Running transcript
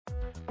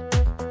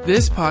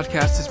This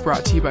podcast is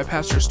brought to you by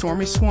Pastor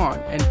Stormy Swann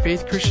and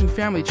Faith Christian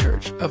Family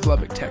Church of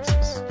Lubbock,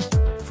 Texas.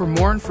 For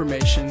more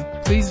information,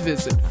 please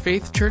visit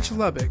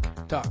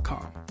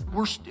faithchurchlubbock.com.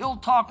 We're still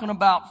talking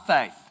about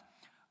faith.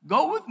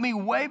 Go with me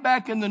way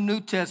back in the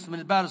New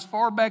Testament, about as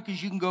far back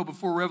as you can go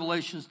before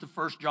Revelations to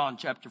 1 John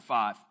chapter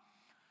 5.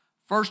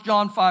 1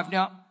 John 5.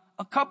 Now,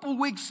 a couple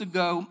weeks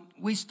ago,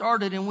 we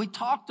started and we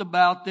talked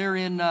about there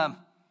in the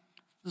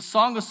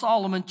Song of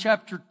Solomon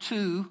chapter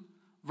 2,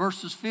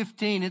 verses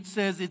 15, it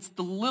says it's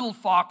the little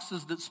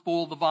foxes that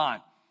spoil the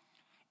vine.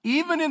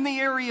 Even in the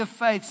area of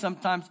faith,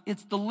 sometimes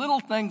it's the little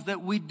things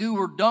that we do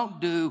or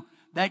don't do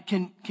that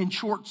can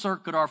short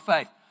circuit our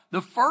faith.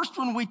 The first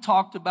one we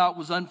talked about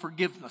was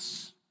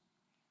unforgiveness.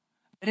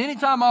 And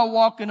anytime I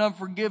walk in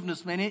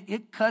unforgiveness, man,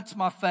 it cuts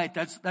my faith.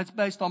 That's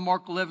based on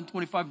Mark 11,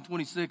 25 and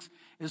 26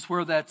 is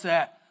where that's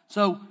at.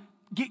 So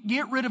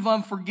get rid of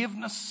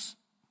unforgiveness.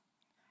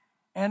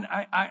 And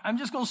I'm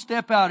just going to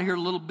step out here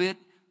a little bit.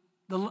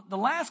 The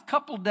last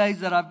couple of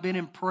days that I've been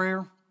in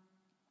prayer,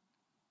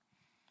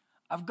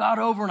 I've got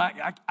over and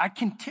I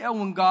can tell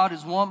when God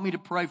is wanting me to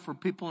pray for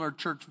people in our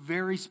church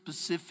very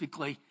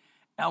specifically.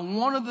 And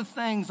one of the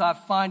things I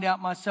find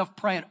out myself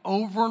praying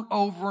over and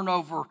over and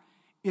over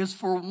is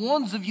for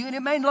ones of you, and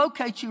it may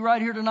locate you right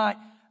here tonight,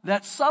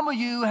 that some of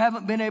you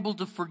haven't been able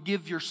to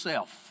forgive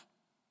yourself.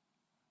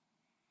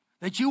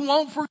 That you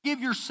won't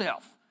forgive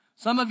yourself.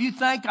 Some of you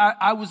think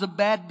I was a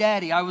bad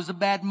daddy, I was a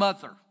bad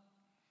mother.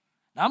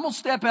 Now, I'm going to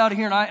step out of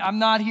here, and I'm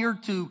not here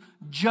to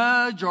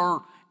judge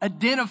or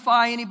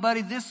identify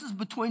anybody. This is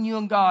between you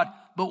and God.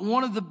 But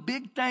one of the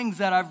big things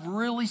that I've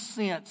really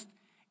sensed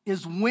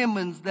is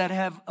women that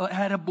have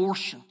had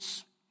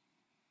abortions.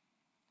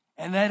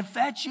 And that if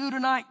that's you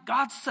tonight,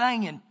 God's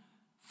saying,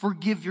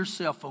 forgive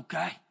yourself,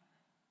 okay?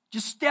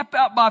 Just step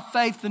out by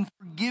faith and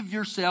forgive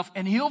yourself,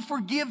 and He'll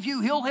forgive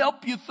you. He'll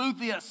help you through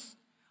this.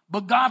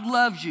 But God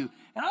loves you.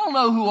 And I don't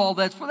know who all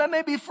that's for. That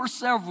may be for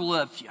several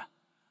of you.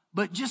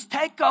 But just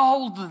take a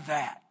hold of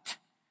that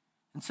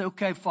and say,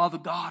 okay, Father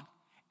God.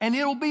 And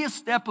it'll be a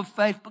step of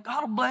faith, but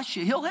God will bless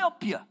you. He'll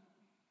help you.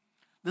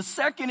 The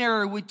second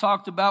area we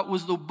talked about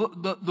was the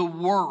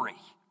worry.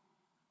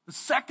 The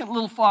second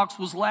little fox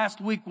was last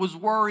week was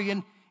worry.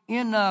 And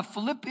in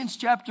Philippians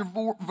chapter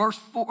 4, verse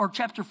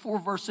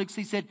 6,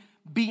 he said,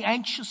 be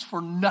anxious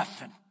for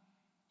nothing.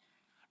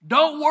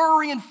 Don't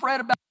worry and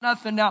fret about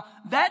nothing. Now,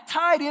 that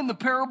tied in the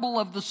parable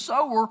of the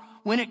sower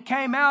when it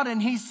came out,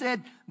 and he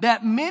said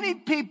that many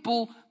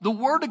people, the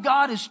word of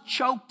God is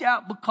choked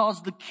out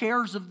because the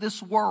cares of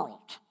this world.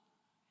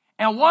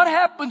 And what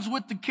happens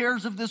with the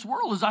cares of this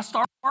world is I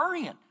start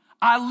worrying.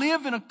 I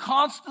live in a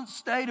constant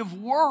state of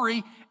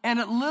worry, and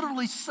it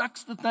literally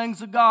sucks the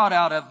things of God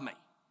out of me.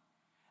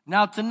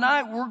 Now,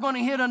 tonight, we're going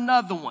to hit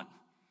another one.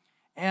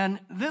 And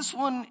this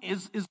one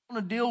is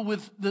going to deal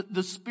with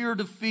the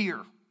spirit of fear.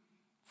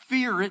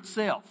 Fear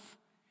itself.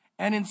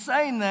 And in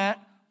saying that,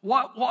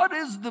 what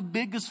is the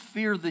biggest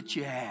fear that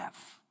you have?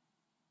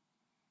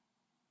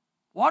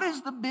 What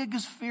is the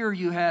biggest fear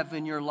you have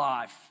in your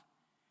life?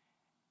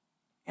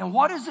 And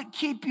what does it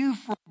keep you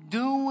from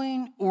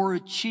doing or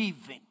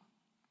achieving?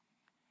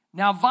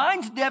 Now,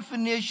 Vine's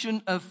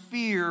definition of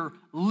fear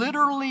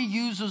literally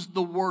uses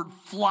the word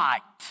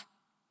flight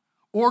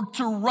or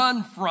to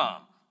run from.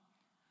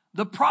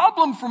 The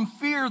problem from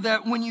fear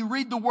that when you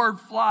read the word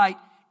flight,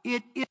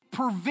 it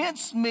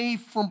prevents me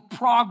from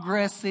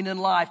progressing in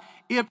life.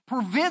 It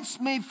prevents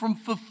me from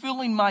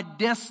fulfilling my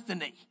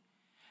destiny.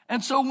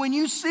 And so when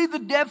you see the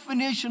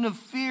definition of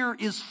fear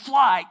is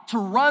flight, to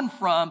run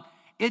from,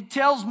 it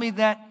tells me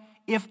that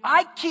if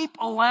I keep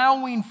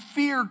allowing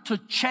fear to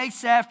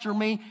chase after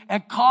me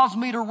and cause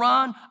me to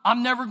run,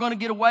 I'm never going to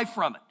get away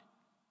from it.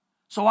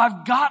 So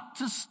I've got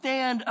to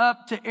stand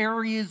up to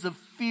areas of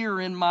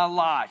fear in my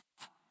life.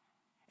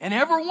 And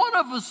every one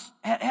of us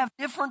have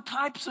different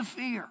types of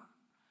fear.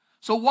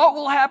 So what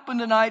will happen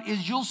tonight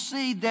is you'll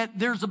see that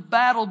there's a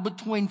battle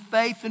between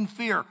faith and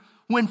fear.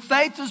 When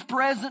faith is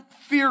present,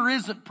 fear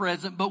isn't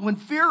present. But when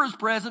fear is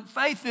present,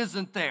 faith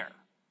isn't there.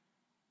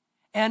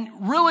 And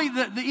really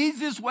the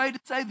easiest way to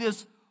say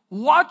this,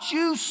 what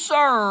you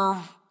serve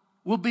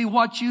will be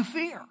what you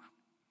fear.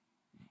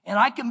 And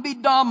I can be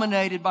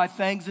dominated by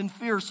things in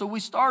fear. So we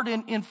start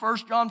in 1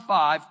 John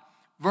 5,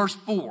 verse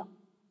 4.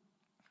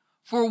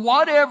 For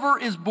whatever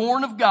is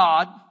born of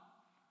God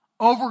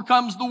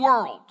overcomes the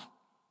world.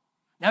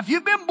 Now, if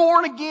you've been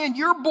born again,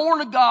 you're born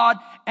of God,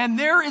 and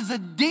there is a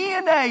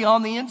DNA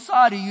on the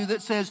inside of you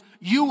that says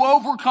you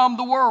overcome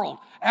the world.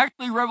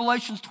 Actually,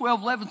 Revelations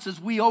 12:11 says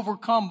we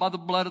overcome by the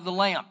blood of the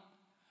Lamb.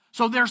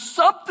 So there's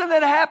something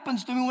that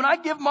happens to me when I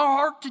give my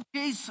heart to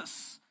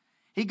Jesus.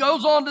 He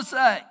goes on to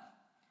say,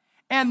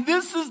 and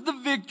this is the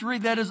victory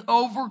that has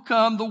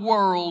overcome the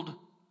world,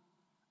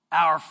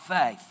 our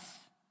faith.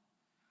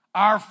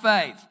 Our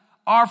faith.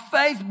 Our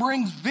faith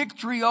brings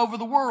victory over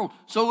the world.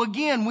 So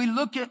again, we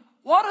look at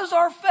what is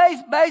our faith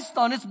based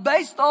on? It's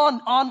based on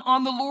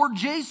the Lord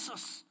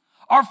Jesus.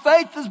 Our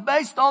faith is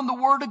based on the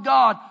Word of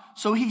God.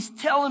 So He's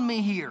telling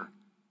me here,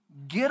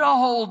 get a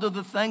hold of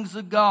the things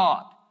of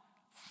God.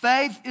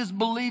 Faith is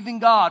believing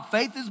God.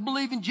 Faith is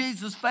believing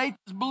Jesus. Faith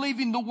is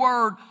believing the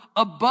Word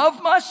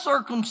above my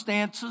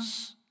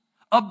circumstances,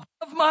 above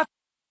my,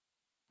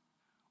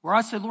 where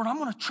I say, Lord, I'm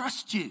going to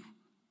trust you.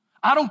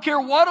 I don't care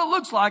what it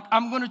looks like,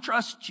 I'm going to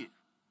trust you.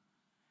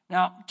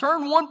 Now,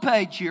 turn one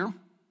page here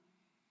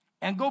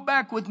and go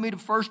back with me to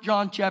 1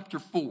 John chapter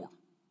 4.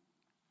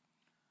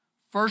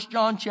 1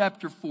 John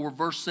chapter 4,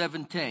 verse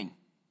 17.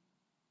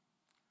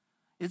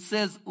 It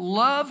says,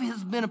 love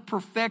has been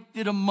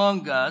perfected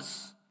among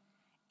us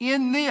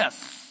in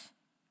this,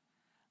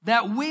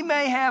 that we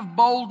may have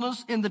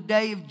boldness in the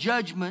day of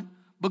judgment,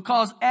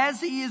 because as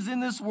he is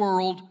in this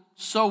world,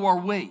 so are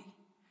we.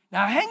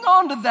 Now hang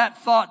on to that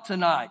thought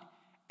tonight.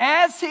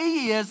 As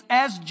he is,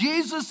 as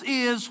Jesus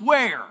is,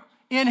 where?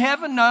 In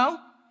heaven? No.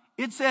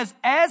 It says,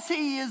 as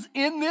he is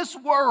in this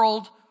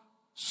world,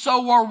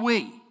 so are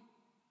we.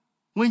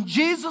 When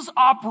Jesus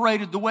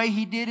operated the way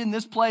he did in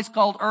this place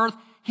called earth,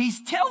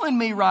 he's telling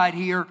me right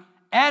here,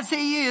 as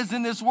he is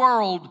in this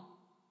world,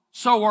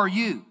 so are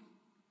you.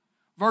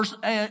 Verse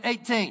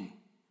 18.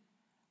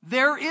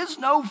 There is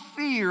no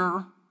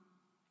fear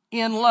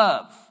in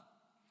love.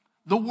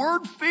 The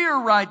word fear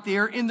right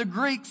there in the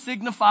Greek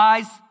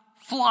signifies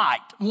flight.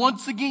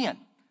 Once again,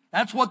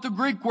 that's what the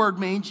Greek word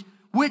means,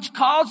 which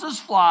causes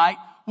flight,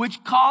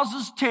 which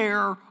causes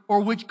terror,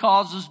 or which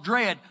causes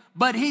dread.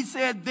 But he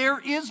said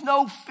there is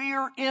no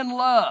fear in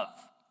love.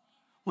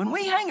 When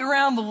we hang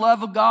around the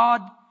love of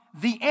God,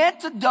 the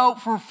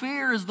antidote for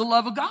fear is the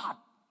love of God.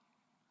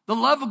 The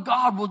love of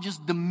God will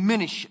just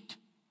diminish it.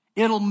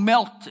 It'll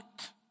melt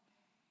it.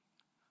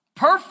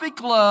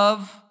 Perfect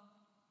love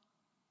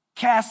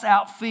casts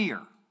out fear.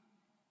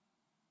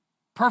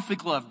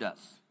 Perfect love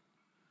does.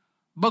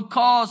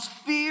 Because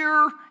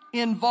fear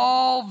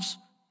involves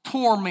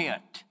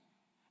torment.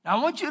 Now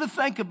I want you to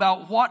think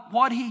about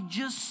what he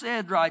just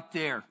said right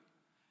there.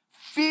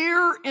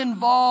 Fear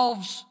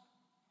involves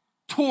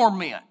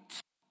torment.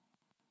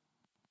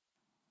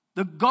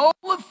 The goal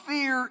of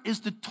fear is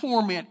to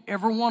torment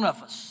every one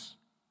of us.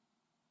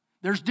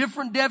 There's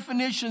different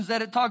definitions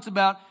that it talks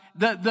about.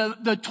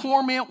 The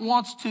torment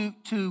wants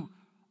to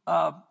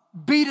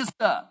beat us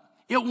up.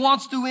 It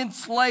wants to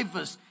enslave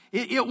us.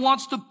 It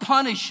wants to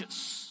punish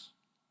us.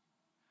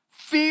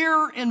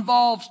 Fear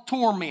involves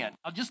torment.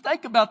 Now just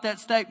think about that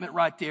statement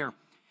right there.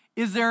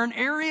 Is there an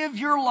area of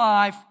your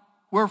life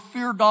where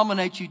fear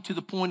dominates you to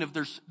the point of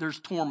there's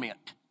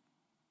torment?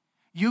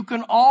 You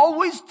can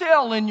always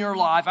tell in your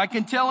life, I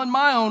can tell in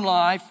my own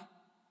life,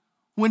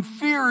 when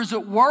fear is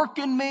at work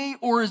in me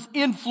or is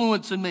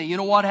influencing me. You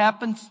know what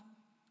happens?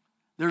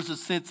 There's a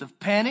sense of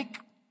panic.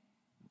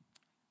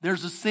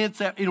 There's a sense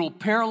that it'll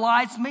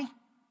paralyze me.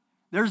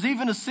 There's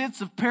even a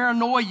sense of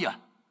paranoia.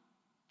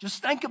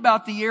 Just think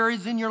about the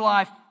areas in your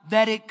life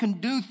that it can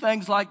do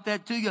things like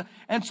that to you.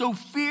 And so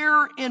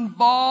fear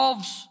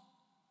involves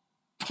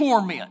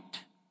torment.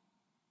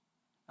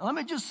 Now let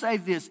me just say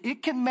this.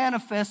 It can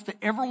manifest to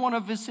every one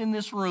of us in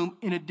this room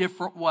in a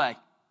different way.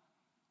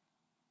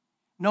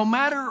 No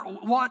matter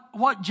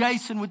what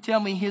Jason would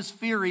tell me his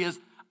fear is,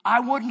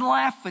 I wouldn't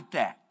laugh at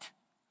that.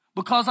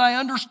 Because I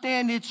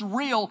understand it's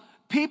real.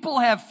 People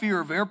have fear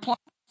of airplanes.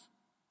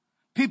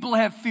 People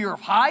have fear of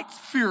heights,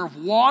 fear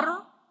of water,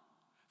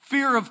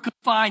 fear of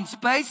confined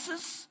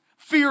spaces,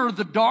 fear of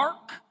the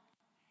dark.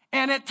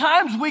 And at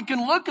times we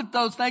can look at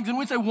those things and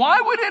we say,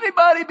 why would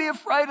anybody be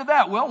afraid of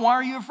that? Well, why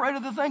are you afraid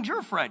of the things you're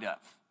afraid of?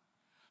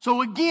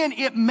 So again,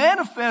 it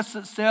manifests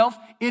itself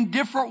in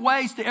different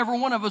ways to every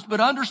one of us.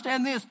 But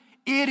understand this,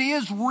 it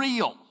is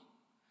real.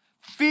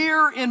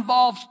 Fear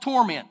involves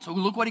torment. So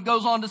look what he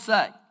goes on to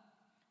say.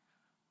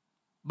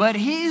 But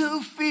he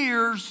who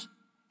fears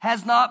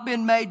has not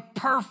been made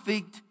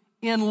perfect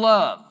in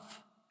love.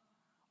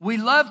 We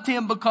loved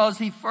him because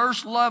he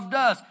first loved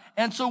us.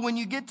 And so when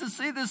you get to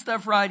see this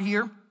stuff right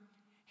here,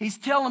 he's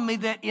telling me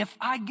that if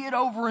I get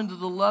over into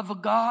the love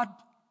of God,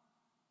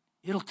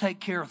 it'll take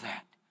care of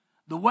that.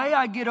 The way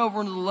I get over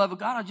into the love of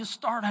God, I just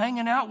start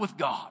hanging out with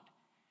God.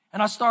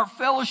 And I start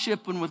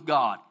fellowshipping with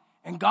God.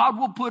 And God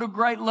will put a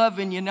great love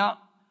in you. Now,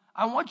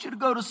 I want you to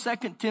go to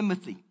 2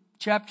 Timothy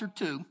chapter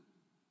 2.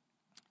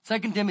 2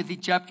 Timothy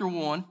chapter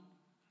 1.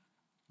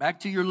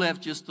 Back to your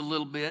left just a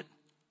little bit.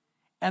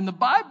 And the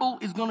Bible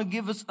is going to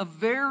give us a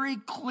very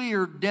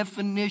clear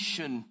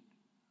definition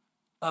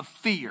of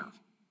fear.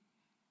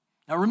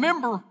 Now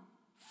remember,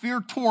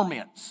 fear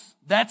torments.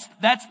 That's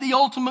the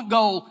ultimate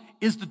goal,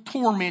 is to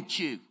torment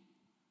you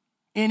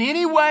in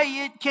any way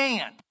it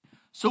can.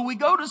 So we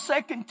go to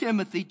 2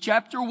 Timothy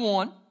chapter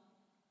 1.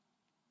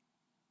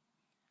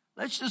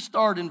 Let's just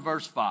start in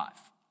verse 5.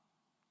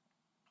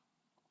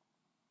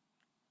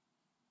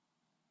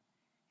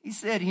 He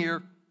said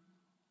here,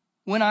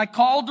 when I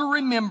call to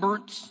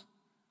remembrance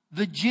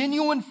the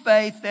genuine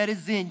faith that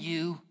is in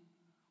you,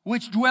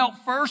 which dwelt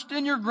first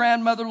in your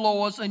grandmother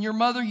Lois and your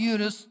mother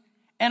Eunice,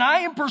 and I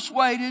am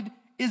persuaded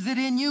is it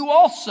in you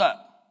also.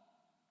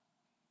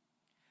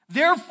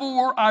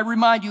 Therefore, I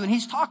remind you, and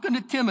he's talking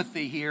to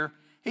Timothy here.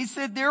 He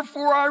said,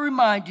 therefore, I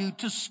remind you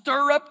to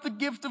stir up the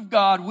gift of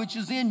God which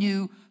is in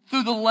you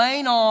through the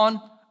laying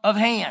on of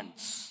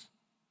hands.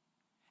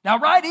 Now,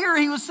 right here,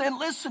 he was saying,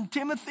 listen,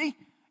 Timothy,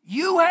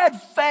 you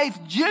had faith,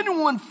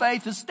 genuine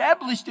faith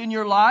established in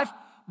your life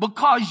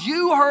because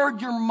you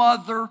heard your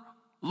mother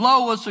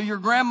Lois or your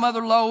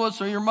grandmother Lois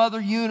or your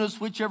mother Eunice,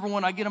 whichever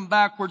one, I get them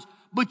backwards,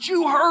 but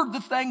you heard the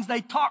things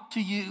they talked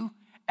to you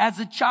as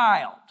a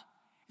child.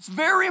 It's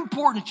very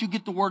important that you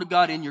get the Word of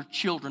God in your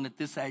children at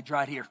this age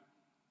right here.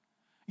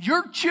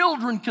 Your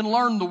children can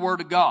learn the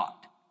Word of God.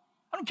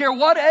 I don't care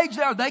what age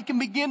they are, they can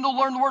begin to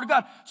learn the Word of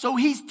God. So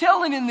he's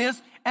telling in this,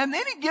 and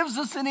then he gives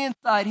us an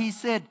insight. He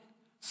said,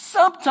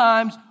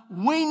 sometimes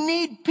we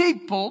need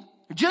people,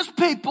 just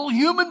people,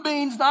 human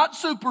beings, not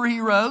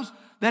superheroes,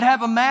 that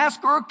have a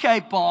mask or a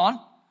cape on,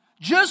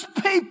 just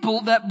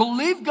people that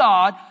believe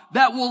God,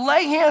 that will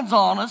lay hands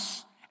on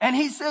us. And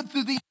he said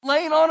through the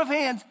laying on of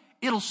hands,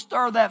 it'll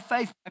stir that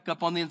faith back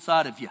up on the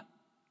inside of you.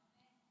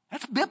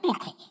 That's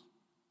biblical.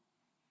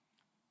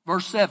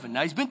 Verse 7.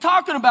 Now he's been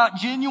talking about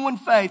genuine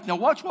faith. Now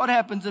watch what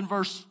happens in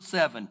verse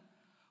 7.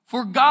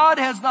 For God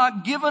has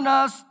not given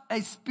us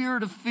a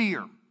spirit of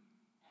fear.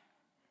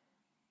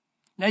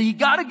 Now you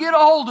got to get a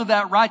hold of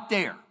that right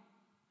there.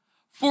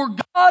 For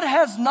God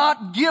has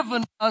not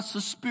given us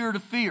a spirit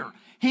of fear.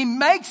 He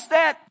makes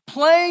that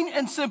plain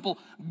and simple.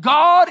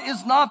 God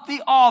is not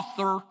the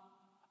author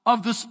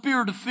of the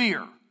spirit of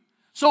fear.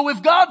 So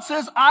if God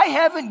says, I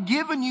haven't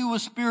given you a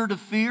spirit of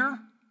fear,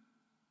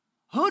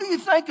 who do you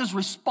think is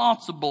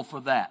responsible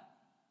for that?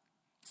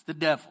 It's the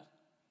devil.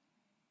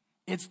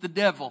 It's the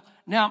devil.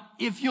 Now,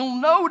 if you'll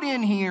note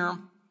in here,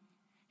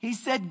 he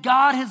said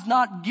God has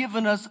not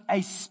given us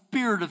a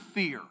spirit of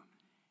fear.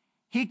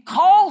 He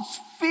calls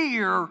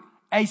fear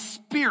a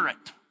spirit.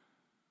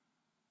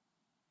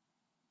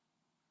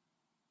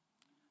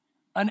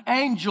 An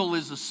angel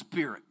is a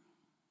spirit.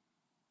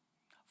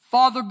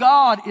 Father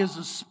God is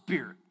a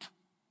spirit.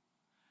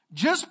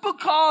 Just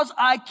because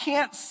I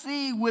can't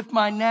see with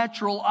my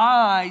natural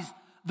eyes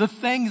the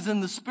things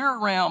in the spirit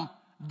realm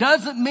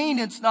doesn't mean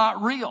it's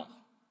not real.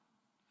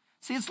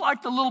 See, it's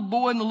like the little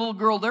boy and the little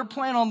girl. They're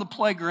playing on the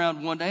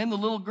playground one day, and the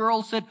little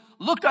girl said,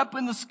 look up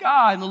in the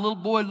sky. And the little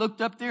boy looked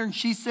up there, and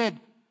she said,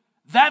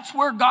 that's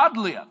where God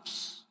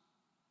lives.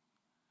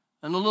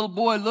 And the little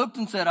boy looked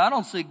and said, I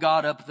don't see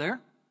God up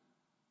there.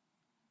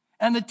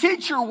 And the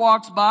teacher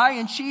walks by,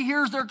 and she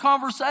hears their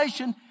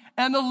conversation,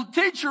 and the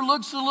teacher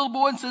looks at the little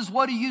boy and says,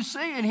 what do you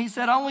see? And he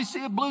said, I only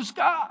see a blue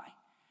sky.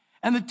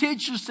 And the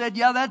teacher said,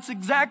 yeah, that's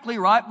exactly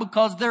right,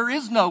 because there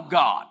is no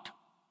God.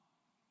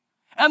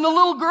 And the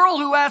little girl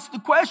who asked the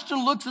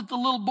question looks at the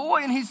little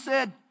boy, and he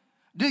said,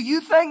 do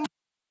you think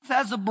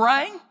has a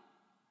brain?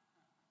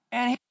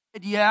 And he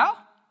said, yeah.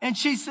 And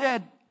she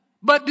said,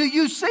 but do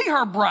you see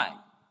her brain?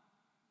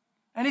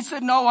 And he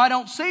said, no, I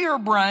don't see her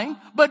brain,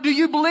 but do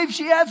you believe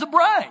she has a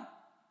brain?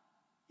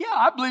 Yeah,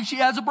 I believe she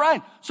has a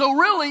brain. So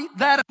really,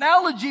 that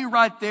analogy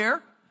right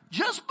there,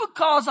 just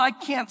because I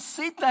can't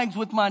see things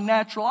with my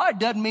natural eye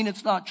doesn't mean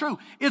it's not true.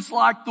 It's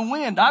like the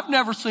wind. I've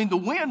never seen the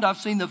wind. I've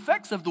seen the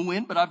effects of the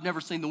wind, but I've never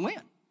seen the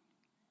wind.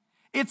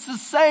 It's the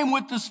same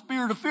with the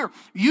spirit of fear.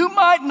 You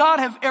might not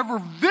have ever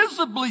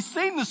visibly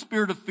seen the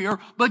spirit of fear,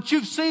 but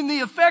you've seen the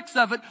effects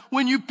of it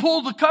when you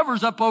pull the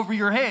covers up over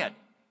your head.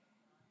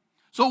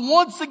 So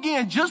once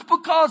again, just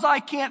because I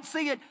can't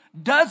see it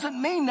doesn't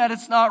mean that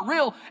it's not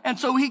real. And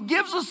so he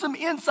gives us some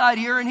insight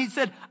here, and he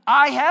said,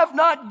 I have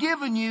not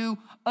given you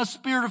a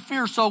spirit of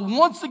fear. So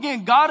once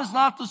again, God is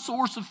not the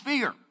source of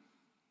fear.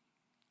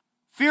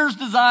 Fear's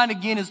design,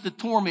 again, is to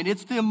torment.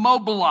 It's to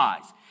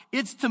immobilize.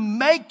 It's to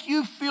make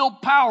you feel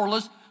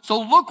powerless. So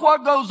look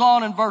what goes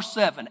on in verse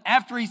 7.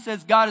 After he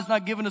says God has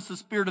not given us a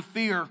spirit of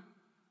fear,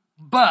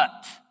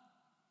 but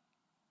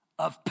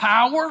of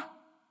power.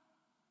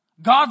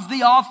 God's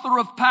the author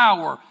of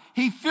power.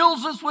 He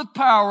fills us with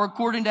power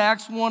according to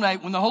Acts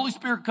 1:8. When the Holy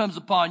Spirit comes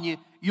upon you,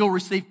 you'll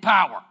receive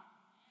power.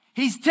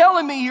 He's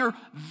telling me here,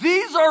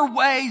 these are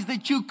ways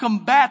that you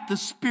combat the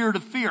spirit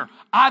of fear.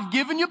 I've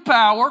given you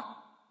power.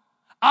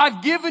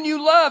 I've given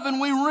you love. And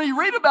when we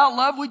read about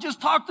love, we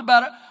just talked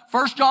about it.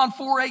 1 John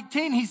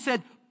 4:18, he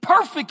said,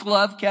 perfect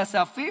love casts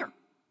out fear.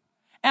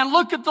 And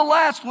look at the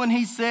last one,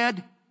 he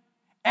said,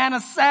 and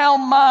a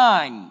sound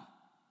mind.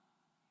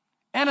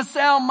 And a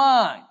sound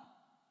mind.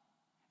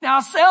 Now,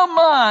 a sound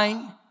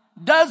mind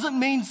doesn't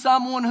mean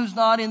someone who's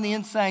not in the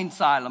insane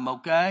asylum,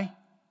 okay?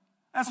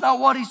 That's not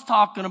what he's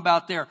talking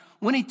about there.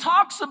 When he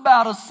talks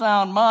about a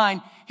sound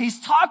mind, he's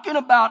talking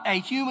about a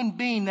human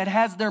being that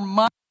has their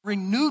mind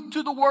renewed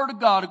to the Word of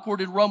God,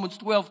 according to Romans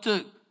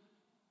 12:2.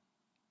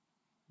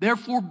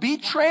 Therefore, be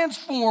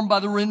transformed by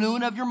the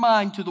renewing of your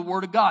mind to the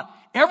Word of God.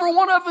 Every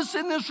one of us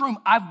in this room,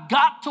 I've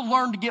got to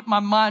learn to get my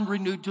mind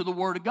renewed to the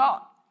Word of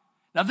God.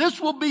 Now,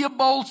 this will be a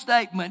bold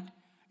statement.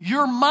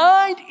 Your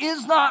mind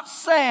is not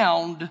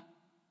sound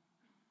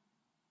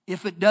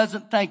if it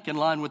doesn't think in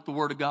line with the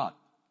Word of God.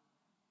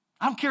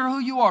 I don't care who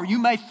you are. You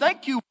may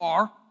think you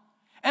are.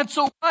 And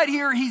so right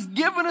here, he's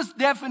given us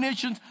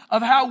definitions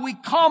of how we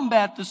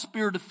combat the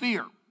spirit of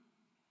fear.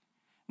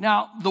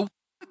 Now, the Word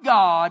of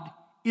God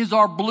is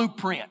our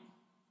blueprint.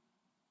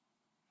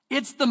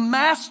 It's the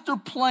master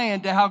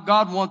plan to how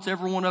God wants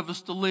every one of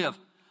us to live.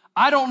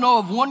 I don't know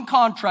of one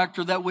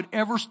contractor that would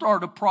ever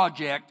start a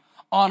project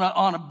on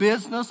a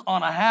business,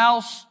 on a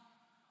house,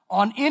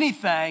 on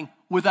anything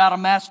without a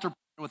master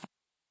plan.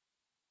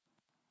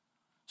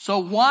 So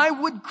why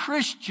would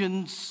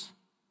Christians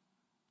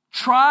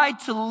try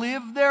to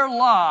live their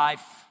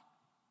life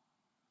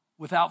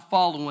without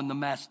following the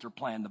master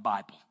plan, the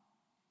Bible?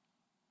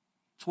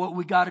 It's what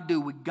we got to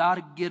do. We got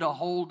to get a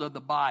hold of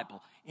the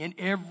Bible in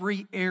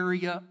every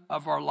area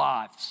of our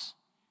lives.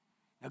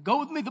 Now go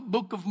with me to the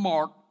book of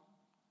Mark,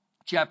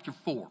 chapter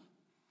 4.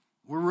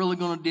 We're really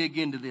going to dig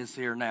into this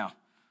here now.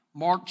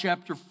 Mark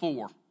chapter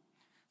 4.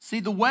 See,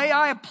 the way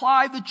I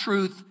apply the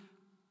truth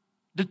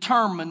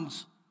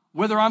determines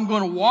whether I'm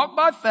going to walk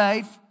by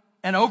faith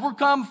and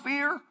overcome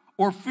fear,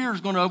 or fear is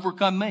going to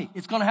overcome me.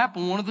 It's going to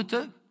happen, one of the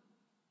two.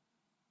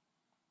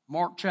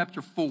 Mark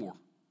chapter 4.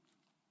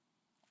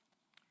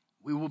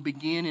 We will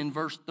begin in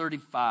verse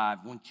 35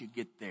 once you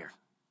get there.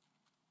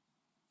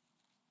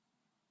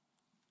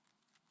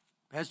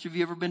 Pastor, have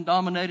you ever been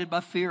dominated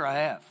by fear? I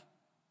have.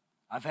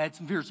 I've had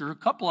some fears. There are a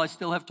couple I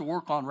still have to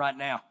work on right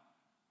now.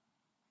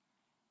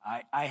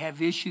 I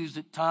have issues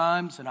at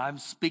times, and I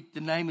speak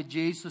the name of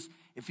Jesus.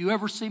 If you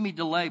ever see me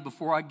delay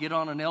before I get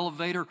on an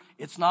elevator,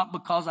 it's not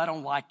because I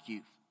don't like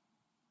you.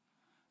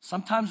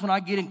 Sometimes when I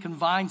get in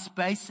confined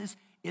spaces,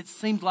 it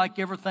seems like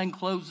everything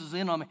closes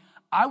in on me.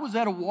 I was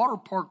at a water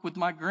park with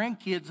my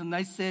grandkids, and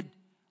they said,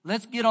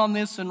 let's get on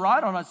this and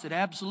ride on it. I said,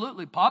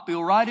 absolutely, Poppy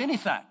will ride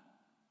anything.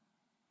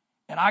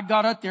 And I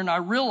got up there, and I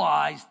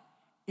realized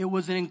it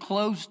was an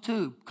enclosed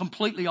tube,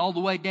 completely all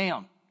the way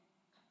down.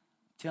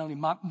 I'm telling you,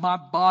 my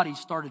body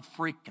started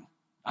freaking.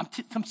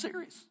 I'm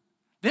serious.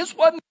 This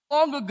wasn't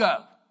long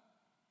ago.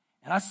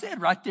 And I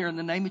said right there, in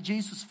the name of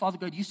Jesus, Father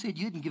God, you said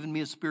you hadn't given me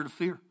a spirit of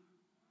fear.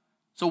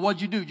 So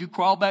what'd you do? Did you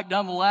crawl back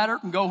down the ladder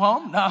and go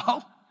home?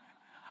 No.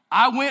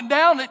 I went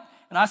down it,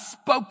 and I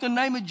spoke the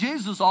name of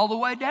Jesus all the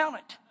way down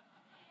it.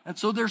 And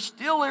so there's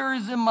still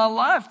areas in my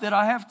life that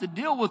I have to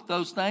deal with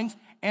those things.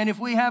 And if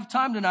we have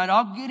time tonight,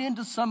 I'll get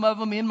into some of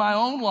them in my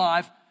own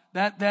life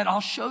that I'll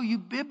show you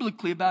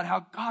biblically about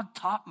how God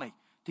taught me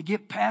to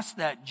get past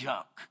that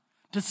junk,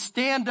 to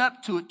stand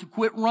up to it, to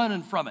quit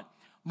running from it.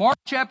 Mark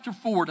chapter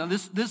 4. Now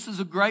this is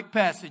a great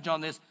passage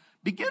on this.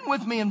 Begin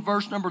with me in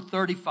verse number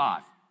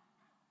 35.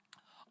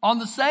 On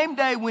the same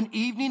day when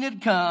evening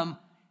had come,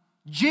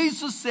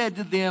 Jesus said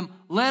to them,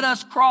 let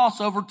us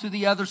cross over to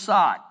the other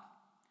side.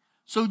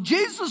 So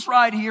Jesus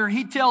right here,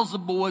 he tells the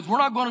boys, we're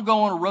not going to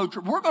go on a road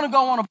trip. We're going to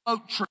go on a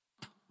boat trip.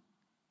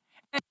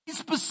 And he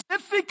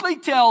specifically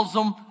tells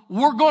them,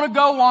 we're going to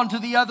go on to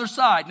the other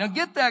side. Now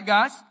get that,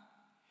 guys.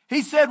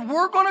 He said,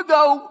 we're going to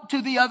go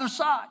to the other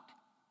side.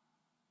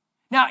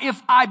 Now,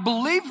 if I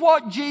believe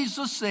what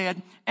Jesus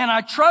said, and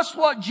I trust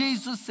what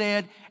Jesus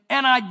said,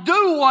 and I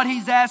do what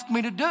he's asked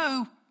me to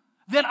do,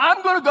 then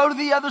I'm going to go to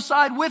the other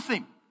side with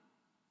him.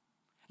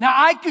 Now,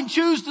 I can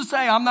choose to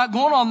say, I'm not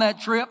going on that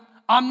trip.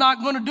 I'm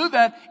not going to do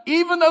that,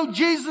 even though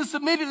Jesus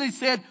immediately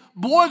said,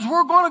 boys,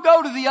 we're going to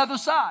go to the other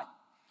side.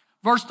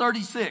 Verse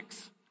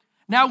 36.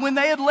 Now, when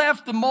they had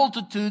left the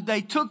multitude,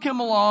 they took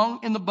him along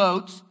in the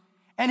boats,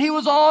 and he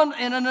was on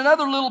in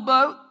another little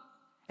boat,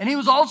 and he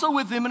was also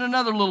with them in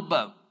another little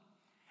boat.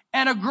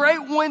 And a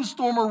great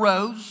windstorm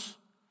arose,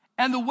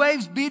 and the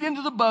waves beat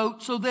into the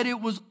boat so that it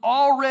was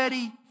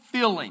already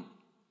filling.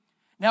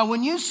 Now,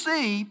 when you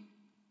see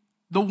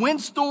the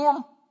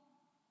windstorm,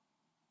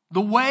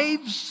 the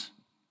waves,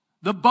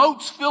 the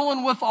boat's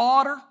filling with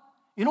water,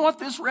 you know what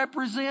this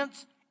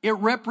represents? It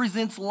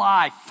represents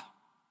life.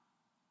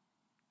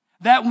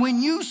 That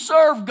when you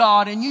serve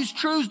God and you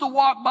choose to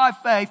walk by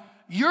faith,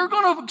 you're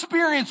going to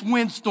experience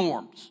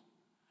windstorms.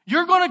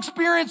 You're going to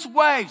experience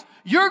waves.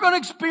 You're going to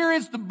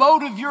experience the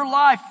boat of your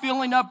life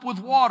filling up with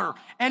water.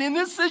 And in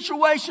this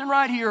situation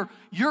right here,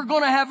 you're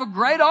going to have a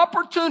great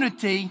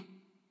opportunity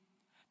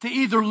to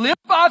either live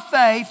by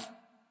faith,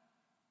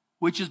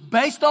 which is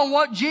based on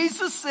what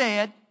Jesus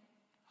said,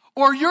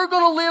 or you're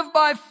going to live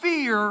by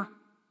fear,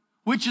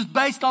 which is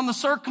based on the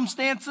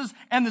circumstances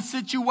and the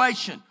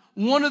situation.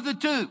 One of the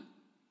two.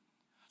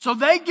 So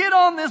they get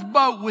on this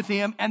boat with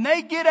him, and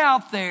they get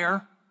out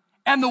there,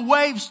 and the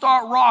waves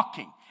start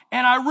rocking.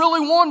 And I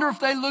really wonder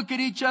if they look at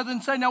each other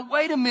and say, now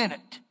wait a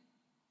minute.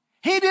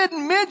 He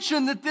didn't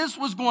mention that this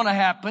was going to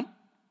happen.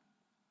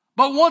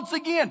 But once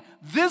again,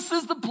 this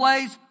is the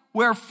place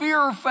where fear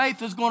or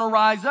faith is going to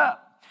rise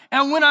up.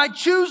 And when I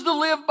choose to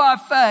live by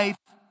faith,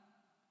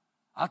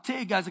 I'll tell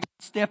you guys, I got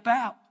to step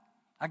out.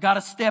 I got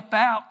to step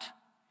out.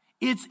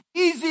 It's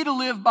easy to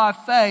live by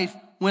faith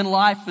when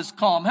life is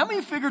calm. How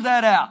many figured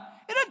that out?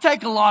 It doesn't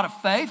take a lot of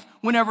faith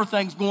when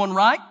everything's going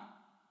right.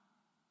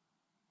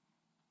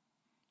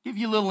 Give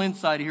you a little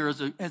insight here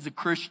as a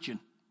Christian.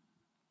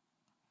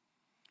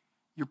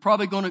 You're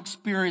probably going to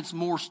experience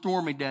more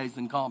stormy days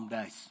than calm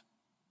days.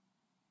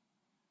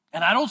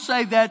 And I don't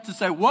say that to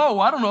say, whoa,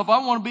 I don't know if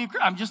I want to be a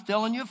Christian. I'm just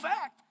telling you a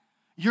fact.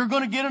 You're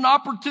going to get an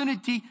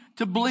opportunity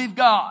to believe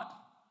God.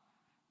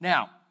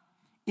 Now,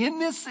 in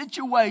this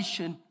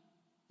situation,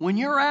 when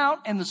you're out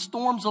and the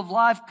storms of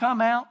life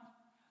come out,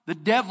 the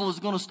devil is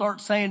going to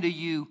start saying to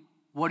you,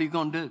 what are you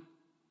going to do?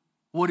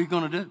 What are you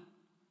going to do?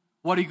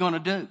 What are you going to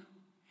do?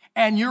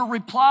 And your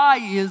reply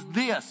is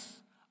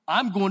this: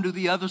 I'm going to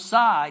the other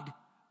side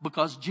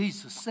because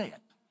Jesus said.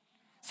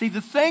 See,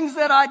 the things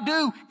that I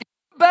do,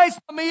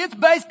 it's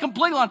based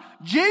completely on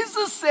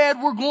Jesus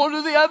said we're going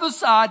to the other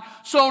side.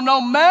 So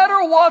no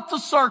matter what the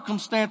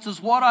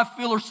circumstances, what I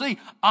feel or see,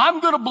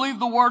 I'm going to believe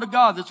the word of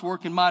God that's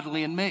working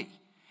mightily in me.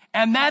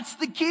 And that's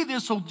the key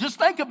there. So just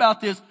think about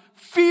this.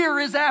 Fear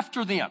is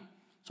after them.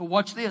 So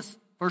watch this.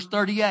 Verse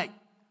 38.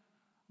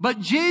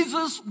 But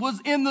Jesus was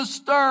in the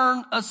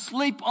stern,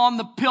 asleep on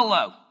the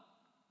pillow.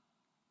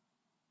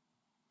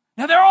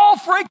 Now they're all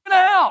freaking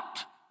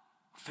out.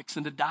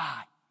 Fixing to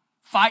die.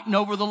 Fighting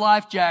over the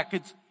life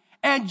jackets.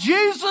 And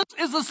Jesus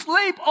is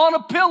asleep on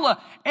a pillow.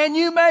 And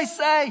you may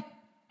say,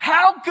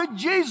 how could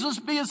Jesus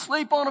be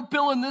asleep on a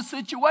pillow in this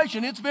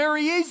situation? It's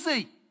very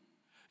easy.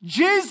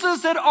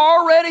 Jesus had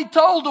already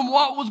told them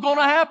what was going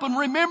to happen.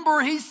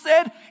 Remember, he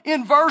said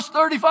in verse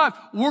 35,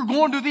 we're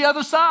going to the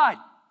other side.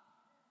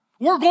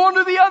 We're going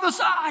to the other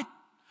side.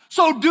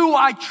 So do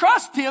I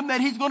trust him that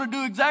he's going to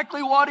do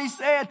exactly what he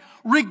said,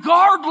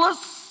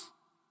 regardless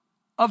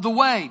of the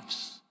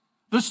waves,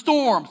 the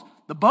storms,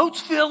 the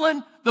boat's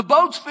filling.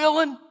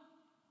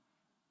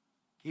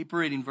 Keep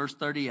reading, verse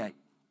 38.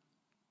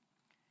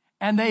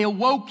 And they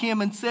awoke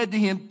him and said to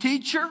him,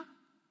 Teacher,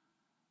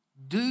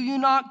 do you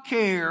not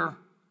care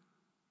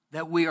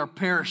that we are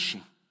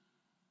perishing?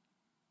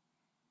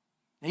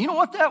 Now, you know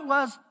what that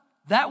was?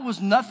 That was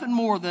nothing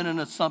more than an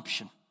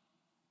assumption.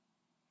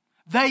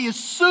 They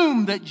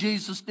assumed that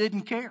Jesus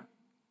didn't care.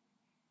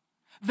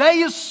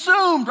 They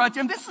assumed right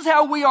there, and this is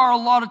how we are a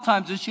lot of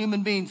times as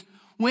human beings.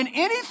 When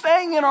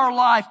anything in our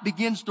life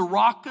begins to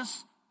rock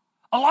us,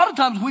 a lot of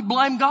times we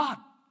blame God.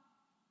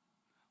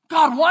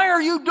 God, why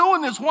are you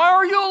doing this? Why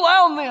are you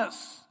allowing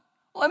this?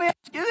 Let me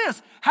ask you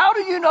this. How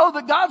do you know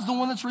that God's the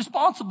one that's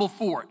responsible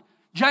for it?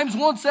 James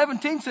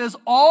 1:17 says,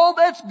 all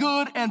that's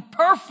good and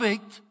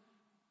perfect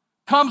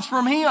comes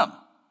from him.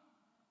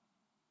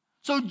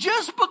 So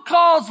just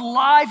because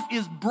life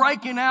is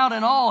breaking out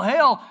in all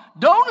hell,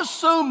 don't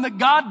assume that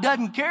God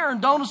doesn't care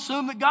and don't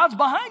assume that God's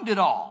behind it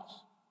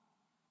all.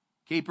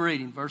 Keep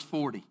reading, verse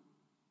 40.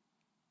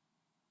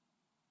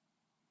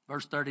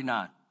 Verse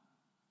 39.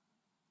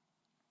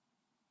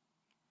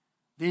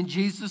 Then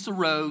Jesus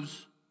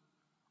arose,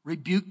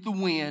 rebuked the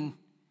wind,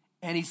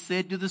 and he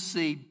said to the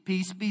sea,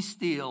 Peace be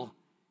still.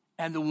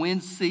 And the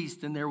wind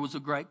ceased, and there was a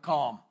great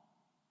calm.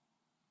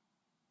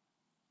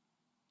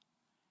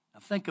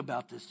 Now think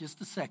about this just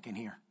a second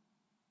here.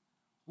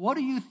 What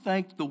do you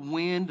think the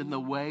wind and the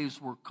waves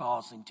were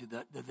causing to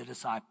the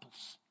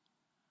disciples?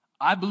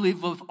 I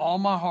believe with all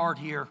my heart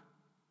here,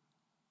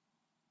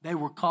 they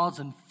were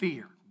causing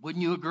fear.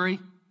 Wouldn't you agree?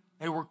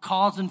 They were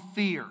causing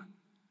fear.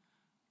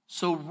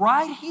 So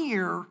right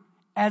here,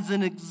 as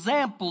an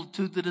example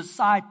to the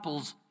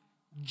disciples,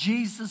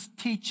 Jesus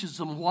teaches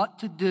them what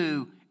to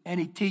do, and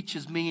he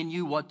teaches me and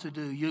you what to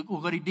do.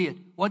 What he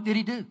did. What did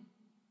he do?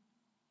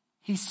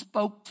 He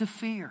spoke to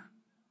fear.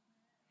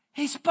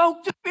 He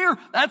spoke to fear.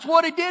 That's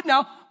what he did.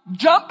 Now,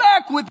 jump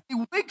back with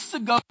me weeks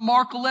ago,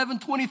 Mark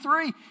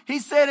 11:23. He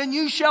said, and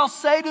you shall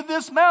say to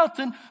this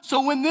mountain.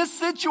 So in this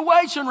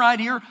situation right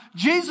here,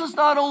 Jesus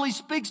not only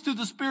speaks to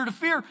the spirit of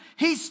fear,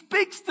 he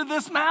speaks to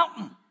this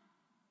mountain.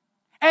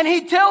 And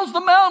he tells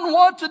the mountain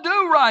what to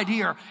do right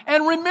here.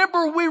 And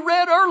remember, we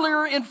read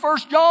earlier in 1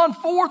 John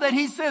 4 that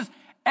he says,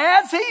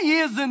 as he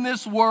is in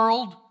this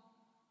world,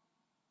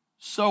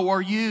 so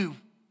are you.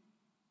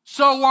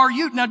 So are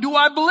you. Now, do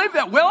I believe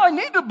that? Well, I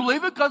need to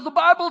believe it because the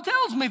Bible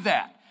tells me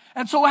that.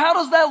 And so how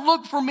does that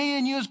look for me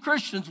and you as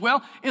Christians?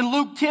 Well, in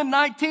Luke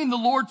 10:19, the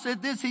Lord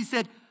said this. He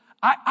said,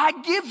 I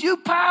give you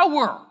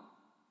power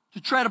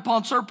to tread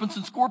upon serpents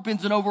and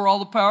scorpions and over all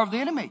the power of the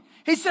enemy.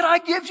 He said, I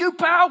give you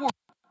power.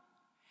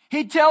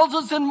 He tells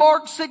us in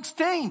Mark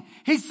 16,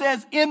 he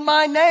says, in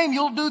my name,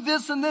 you'll do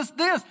this and this.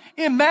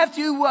 In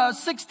Matthew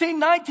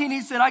 16:19,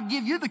 he said, I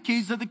give you the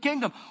keys of the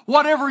kingdom.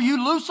 Whatever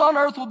you loose on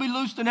earth will be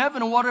loosed in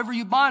heaven, and whatever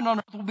you bind on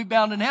earth will be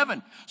bound in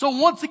heaven. So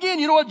once again,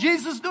 you know what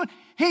Jesus is doing?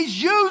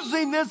 He's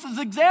using this as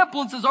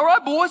example and says, all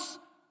right, boys,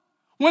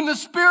 when the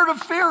spirit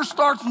of fear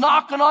starts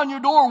knocking on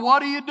your door, what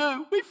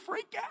do? We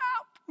freak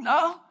out.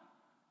 No.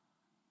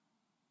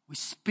 We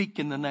speak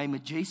in the name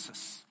of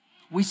Jesus.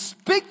 We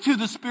speak to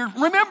the spirit.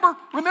 Remember,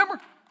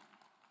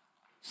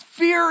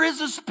 fear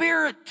is a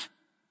spirit.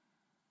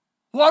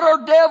 What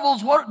are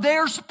devils? They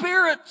are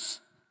spirits.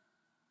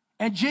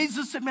 And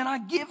Jesus said, man,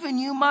 I've given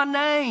you my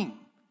name.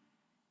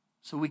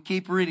 So we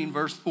keep reading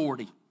verse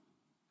 40.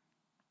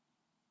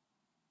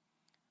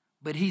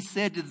 But he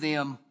said to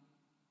them,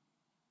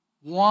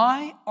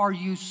 why are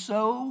you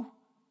so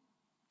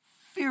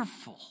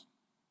fearful?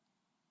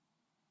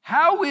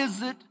 How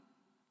is it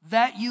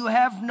that you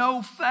have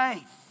no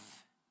faith?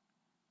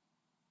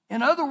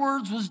 In other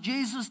words, was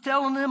Jesus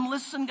telling them,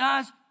 listen,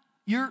 guys,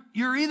 you're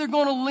either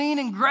going to lean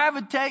and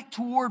gravitate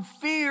toward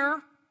fear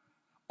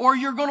or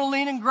you're going to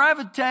lean and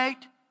gravitate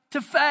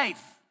to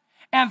faith.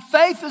 And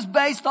faith is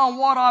based on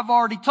what I've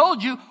already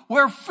told you,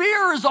 where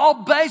fear is all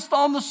based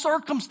on the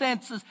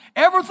circumstances.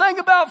 Everything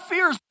about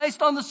fear is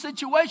based on the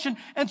situation.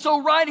 And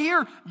so right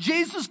here,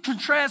 Jesus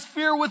contrasts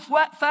fear with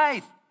what?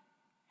 Faith.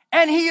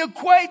 And he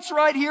equates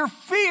right here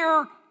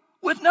fear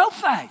with no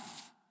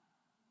faith.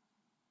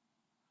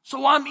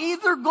 So I'm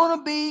either going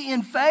to be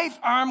in faith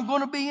or I'm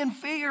going to be in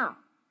fear.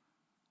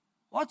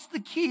 What's the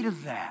key to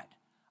that?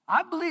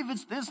 I believe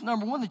it's this,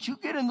 number one, that you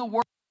get in the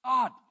Word of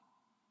God.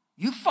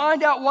 You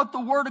find out what the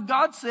Word of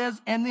God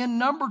says, and then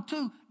number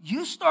two,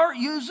 you start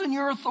using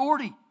your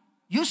authority.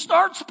 You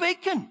start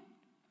speaking.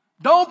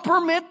 Don't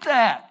permit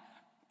that.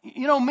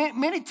 You know,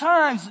 many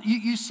times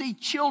you see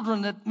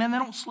children that, man, they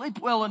don't sleep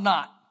well at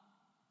night.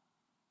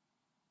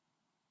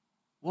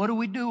 What do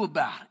we do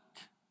about it?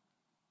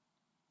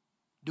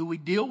 Do we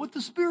deal with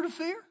the spirit of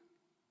fear?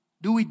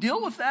 Do we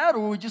deal with that,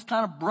 or we just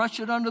kind of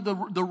brush it under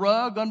the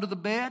rug, under the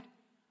bed?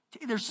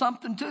 Gee, there's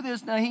something to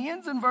this. Now, he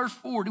ends in verse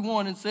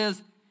 41 and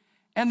says,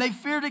 and they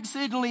feared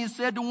exceedingly and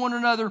said to one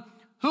another,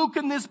 who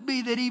can this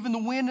be that even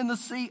the wind and the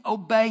sea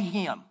obey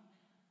him?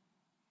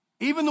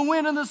 Even the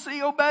wind and the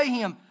sea obey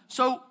him.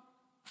 So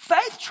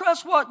faith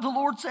trusts what the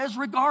Lord says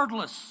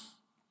regardless.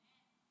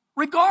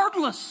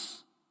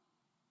 Regardless.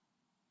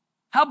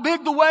 How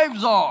big the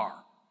waves are.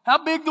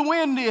 How big the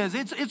wind is.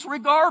 It's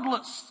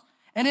regardless.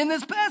 And in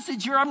this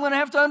passage here, I'm going to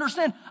have to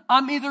understand,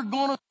 I'm either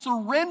going to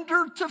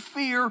surrender to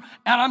fear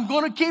and I'm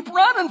going to keep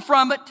running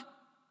from it.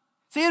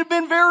 See, it had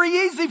been very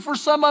easy for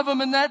some of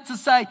them in that to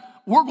say,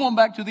 we're going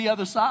back to the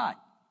other side.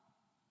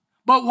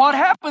 But what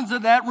happens to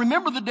that,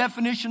 remember the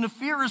definition of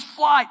fear is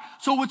flight.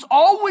 So it's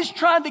always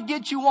trying to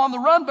get you on the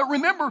run. But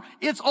remember,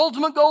 its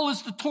ultimate goal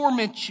is to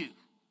torment you.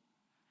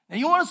 Now,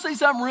 you want to see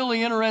something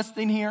really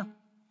interesting here?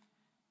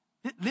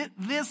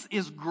 This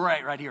is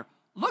great right here.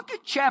 Look at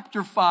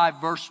chapter 5,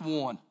 verse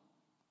 1.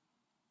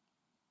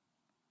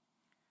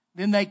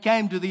 Then they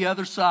came to the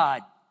other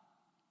side.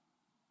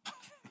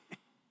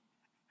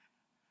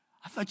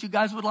 I thought you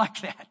guys would like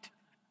that.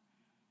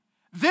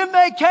 Then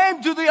they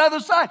came to the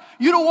other side.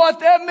 You know what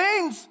that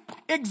means?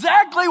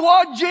 Exactly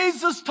what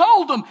Jesus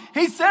told them.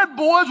 He said,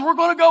 boys, we're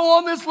going to go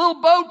on this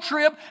little boat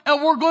trip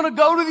and we're going to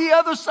go to the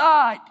other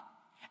side.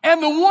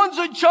 And the ones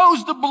that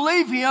chose to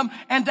believe him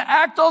and to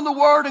act on the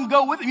word and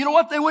go with him, you know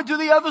what? They went to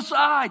the other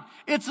side.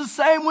 It's the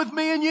same with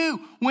me and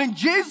you. When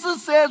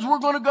Jesus says we're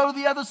going to go to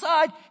the other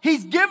side,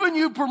 he's given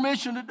you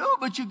permission to do it,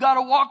 but you got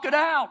to walk it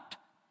out.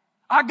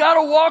 I got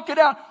to walk it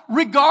out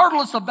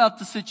regardless about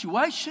the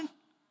situation.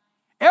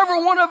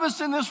 Every one of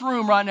us in this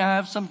room right now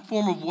have some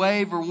form of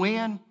wave or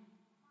wind.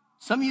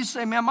 Some of you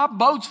say, man, my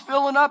boat's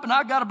filling up and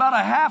I got about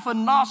a half a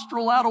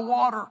nostril out of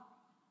water.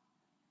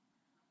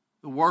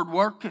 The word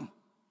working.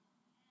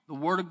 The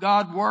Word of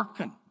God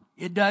working.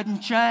 It doesn't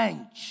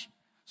change.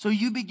 So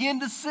you begin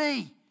to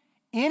see,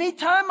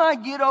 anytime I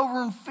get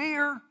over in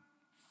fear,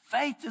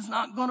 faith is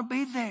not going to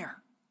be there.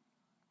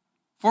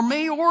 For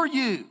me or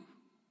you.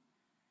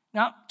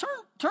 Now,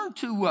 turn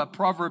to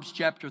Proverbs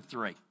chapter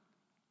 3.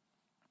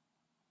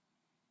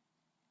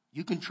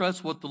 You can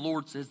trust what the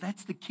Lord says.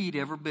 That's the key to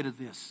every bit of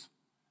this.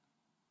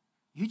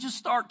 You just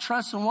start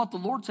trusting what the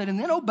Lord said and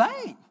then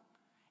obey him.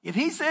 If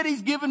he said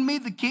he's given me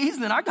the keys,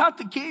 then I got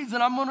the keys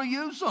and I'm going to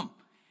use them.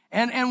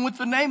 And with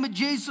the name of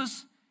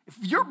Jesus, if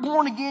you're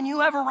born again,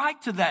 you have a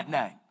right to that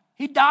name.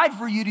 He died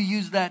for you to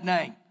use that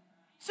name.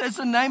 It says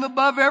the name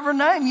above every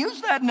name.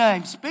 Use that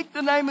name. Speak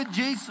the name of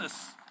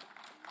Jesus.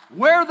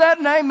 Wear that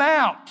name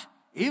out.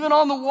 Even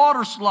on the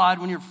water slide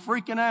when you're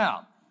freaking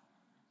out.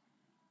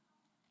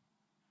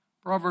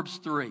 Proverbs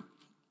 3.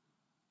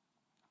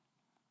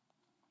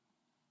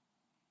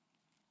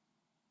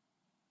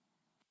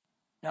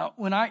 Now,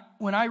 when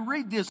I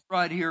read this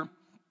right here,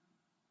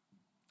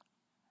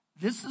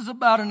 this is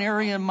about an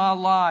area in my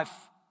life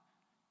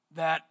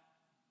that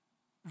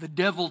the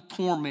devil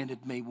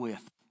tormented me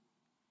with.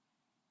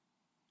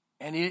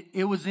 And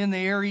it was in the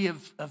area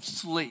of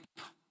sleep.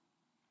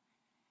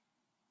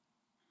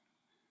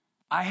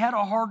 I had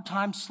a hard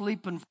time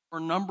sleeping for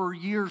a number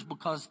of years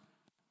because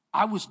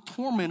I was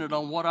tormented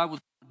on what I was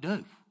going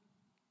to do.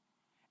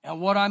 And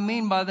what I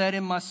mean by that,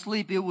 in my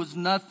sleep, it was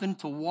nothing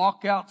to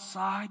walk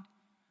outside.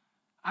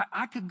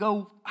 I could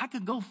go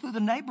through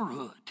the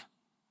neighborhood.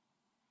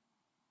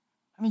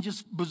 I mean,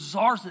 just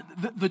bizarre.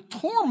 The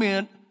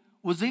torment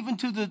was even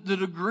to the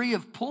degree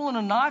of pulling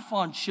a knife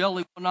on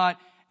Shelley one night.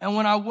 And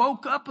when I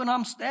woke up and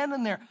I'm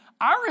standing there,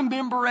 I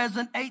remember as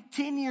an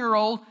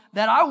 18-year-old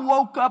that I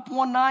woke up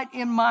one night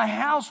in my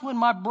house when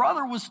my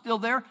brother was still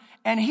there,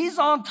 and he's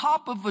on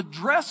top of a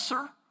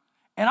dresser,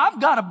 and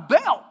I've got a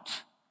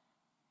belt.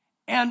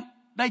 And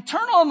they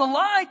turn on the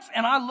lights,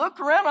 and I look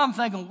around, I'm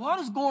thinking, what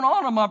is going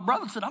on? And my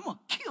brother said, I'm going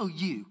to kill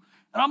you.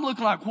 And I'm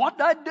looking like, what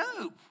did I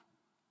do?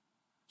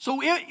 So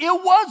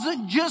it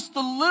wasn't just a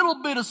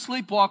little bit of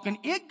sleepwalking.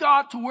 It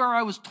got to where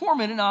I was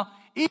tormented. Now,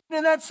 even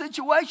in that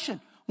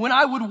situation, when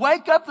I would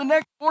wake up the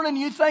next morning,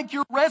 you think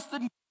you're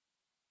rested.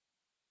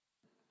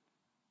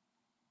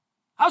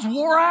 I was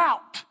wore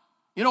out.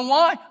 You know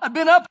why? I'd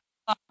been up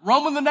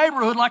roaming the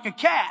neighborhood like a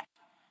cat.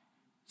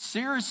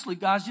 Seriously,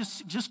 guys,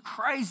 just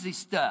crazy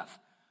stuff.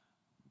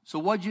 So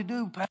what'd you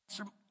do,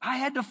 Pastor? I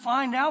had to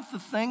find out the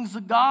things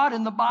of God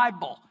in the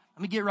Bible.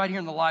 Let me get right here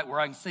in the light where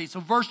I can see. So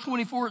verse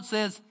 24, it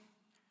says,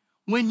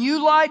 when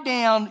you lie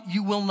down,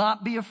 you will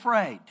not be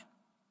afraid.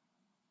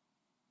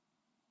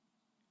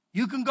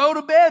 You can go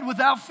to bed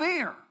without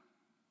fear.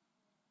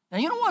 Now,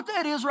 you know what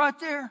that is right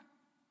there?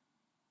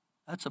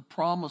 That's a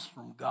promise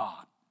from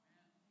God.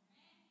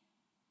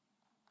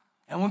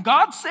 And when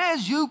God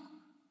says you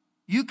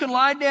can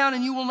lie down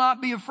and you will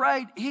not be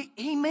afraid,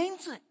 he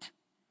means it.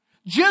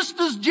 Just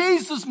as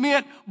Jesus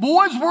meant,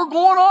 boys, we're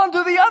going on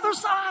to the other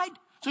side.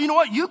 So you know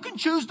what? You can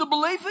choose to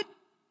believe it.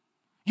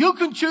 You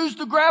can choose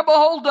to grab a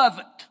hold of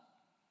it.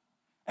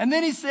 And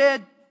then he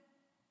said,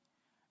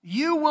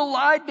 you will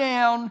lie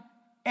down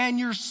and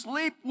your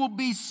sleep will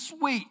be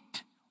sweet.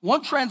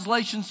 One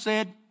translation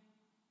said,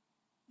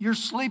 your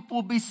sleep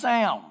will be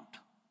sound.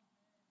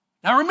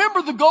 Now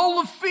remember, the goal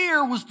of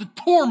fear was to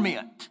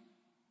torment.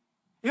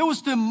 It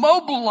was to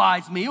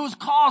immobilize me. It was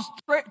cause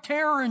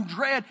terror and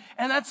dread,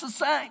 and that's the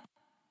same.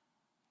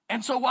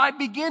 And so I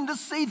begin to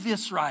see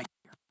this right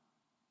here.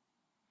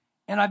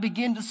 And I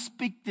begin to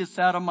speak this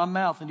out of my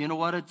mouth. And you know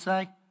what I'd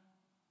say?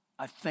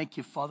 I thank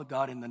you, Father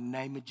God, in the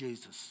name of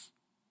Jesus.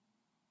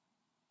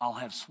 I'll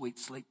have sweet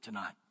sleep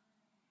tonight.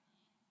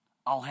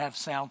 I'll have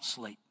sound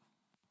sleep.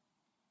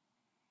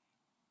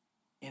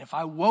 And if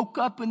I woke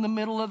up in the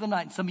middle of the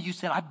night, and some of you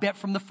said, I bet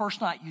from the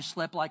first night you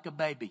slept like a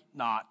baby.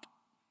 Not.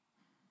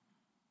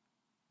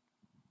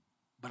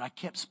 But I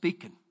kept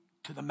speaking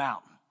to the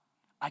mountain.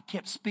 I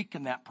kept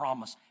speaking that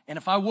promise. And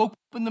if I woke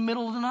up in the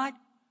middle of the night,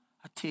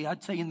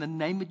 I'd say, in the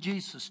name of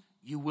Jesus,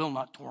 you will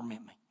not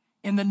torment me.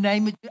 In the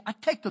name of, I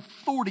take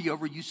authority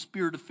over you,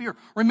 spirit of fear.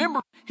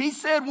 Remember, he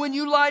said, when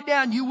you lie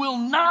down, you will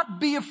not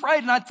be afraid.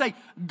 And I'd say,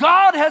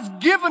 God has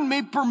given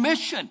me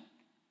permission.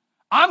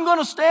 I'm going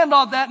to stand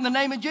on that in the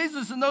name of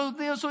Jesus. And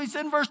so he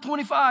said in verse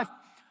 25,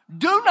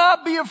 do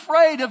not be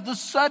afraid of the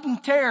sudden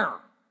terror.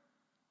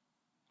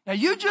 Now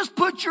you just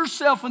put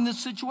yourself in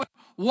this situation.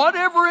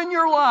 Whatever in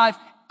your life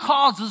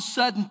causes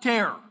sudden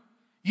terror.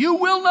 You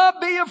will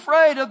not be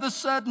afraid of the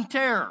sudden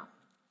terror,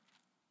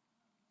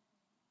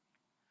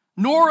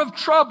 nor of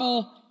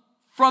trouble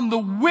from the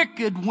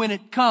wicked when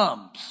it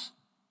comes.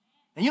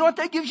 And you know what?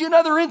 That gives you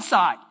another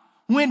insight.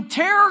 When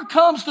terror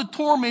comes to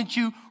torment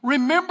you,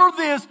 remember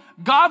this,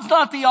 God's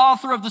not the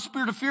author of the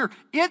spirit of fear.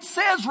 It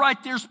says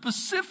right there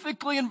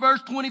specifically in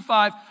verse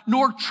 25,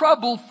 nor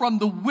trouble from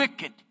the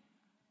wicked.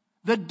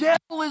 The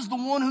devil is the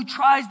one who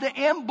tries to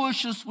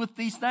ambush us with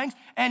these things,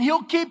 and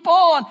he'll keep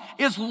on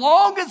as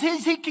long as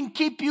he can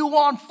keep you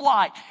on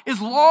flight,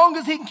 as long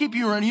as he can keep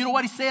you running. You know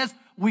what he says?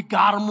 We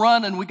got him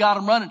running. We got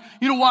him running.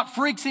 You know what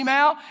freaks him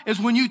out? Is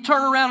when you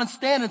turn around and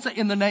stand and say,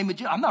 in the name of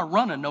Jesus, I'm not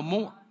running no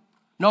more.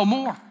 No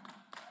more.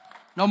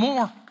 No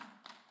more.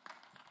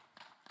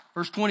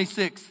 Verse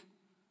 26.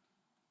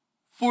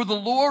 For the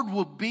Lord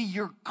will be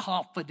your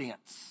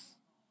confidence.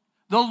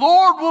 The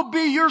Lord will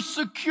be your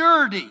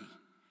security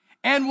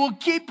and will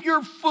keep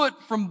your foot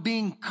from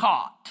being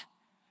caught.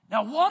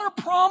 Now, what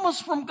a promise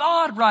from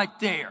God right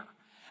there.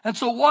 And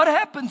so what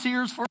happens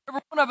here is for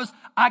every one of us,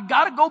 I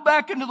got to go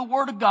back into the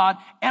Word of God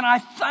and I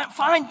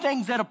find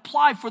things that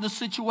apply for the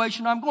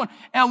situation I'm going.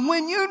 And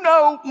when you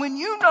know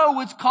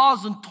it's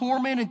causing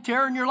torment and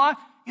terror in your life,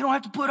 you don't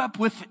have to put up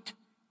with it.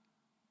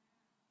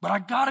 But I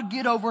got to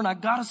get over and I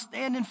got to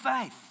stand in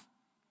faith.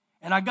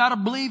 And I got to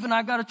believe and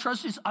I got to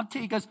trust this. I'll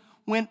tell you guys,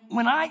 when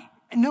I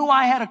knew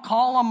I had a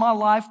call on my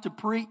life to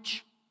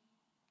preach,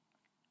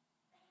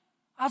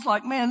 I was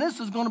like, man,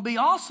 this is going to be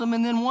awesome.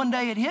 And then one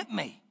day it hit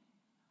me.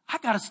 I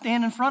got to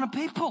stand in front of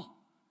people.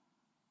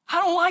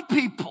 I don't like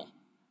people.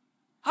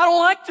 I don't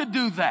like to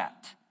do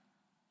that.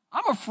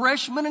 I'm a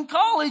freshman in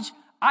college.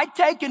 I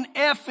take an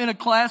F in a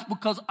class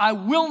because I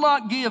will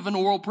not give an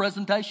oral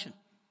presentation.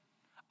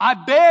 I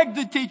begged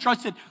the teacher. I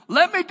said,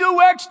 let me do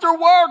extra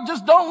work.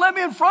 Just don't let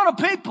me in front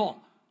of people.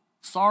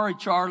 Sorry,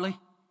 Charlie.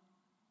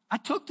 I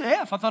took the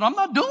F. I thought, I'm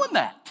not doing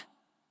that.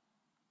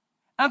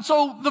 And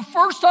so the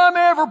first time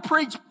I ever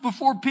preached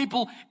before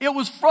people, it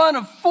was in front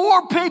of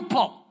 4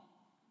 people.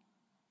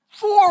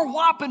 4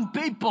 whopping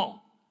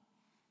people.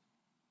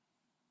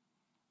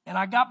 And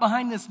I got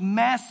behind this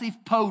massive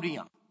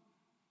podium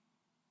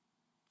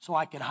so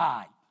I could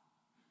hide.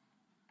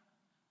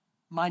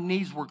 My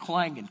knees were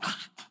clanging.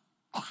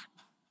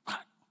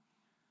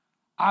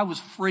 I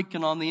was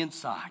freaking on the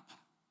inside.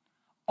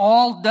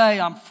 All day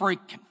I'm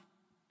freaking.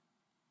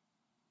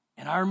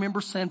 And I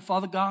remember saying,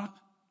 Father God,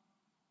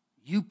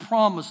 you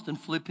promised in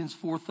Philippians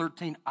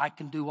 4:13, I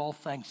can do all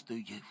things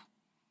through you.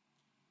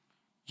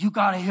 You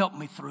got to help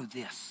me through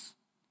this.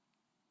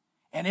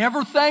 And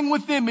everything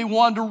within me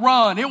wanted to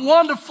run. It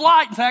wanted to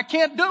fly and say, I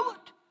can't do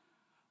it.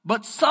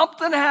 But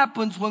something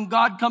happens when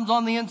God comes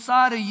on the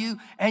inside of you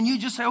and you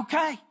just say,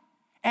 okay.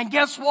 And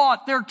guess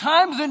what? There are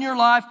times in your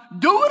life,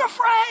 do it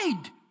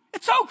afraid.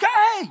 It's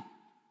okay.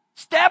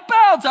 Step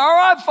out. Say, all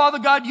right, Father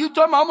God, you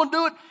told me I'm going to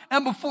do it.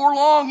 And before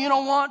long, you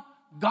know what?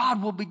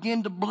 God will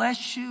begin to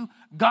bless you.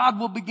 God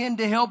will begin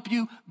to help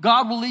you.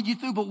 God will lead you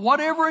through. But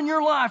whatever in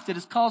your life that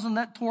is causing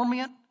that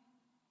torment,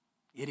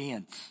 it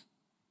ends.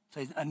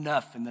 Say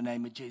enough in the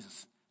name of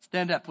Jesus.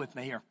 Stand up with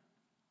me here.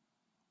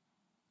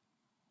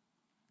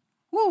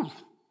 Woo.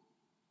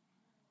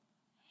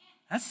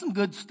 That's some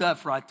good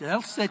stuff right there.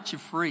 That'll set you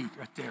free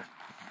right there.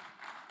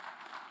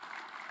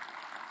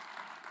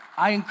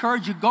 I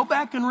encourage you, go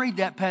back and read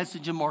that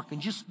passage in Mark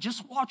and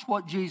just watch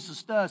what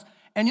Jesus does.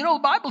 And you know,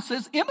 the Bible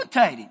says,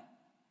 imitate him.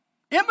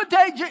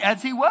 Imitate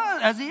as he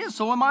was, as he is,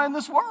 so am I in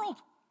this world.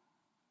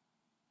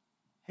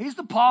 He's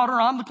the potter,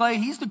 I'm the clay.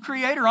 He's the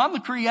creator, I'm the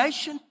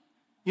creation.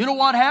 You know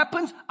what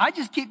happens? I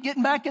just keep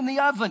getting back in the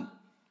oven.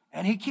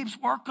 And he keeps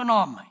working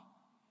on me.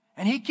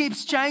 And he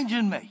keeps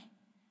changing me.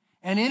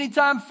 And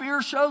anytime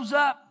fear shows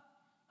up,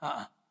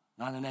 not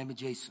in the name of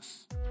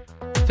Jesus.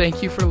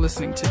 Thank you for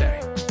listening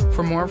today.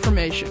 For more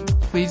information,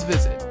 please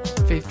visit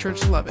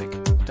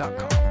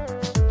faithchurchlubbock.com.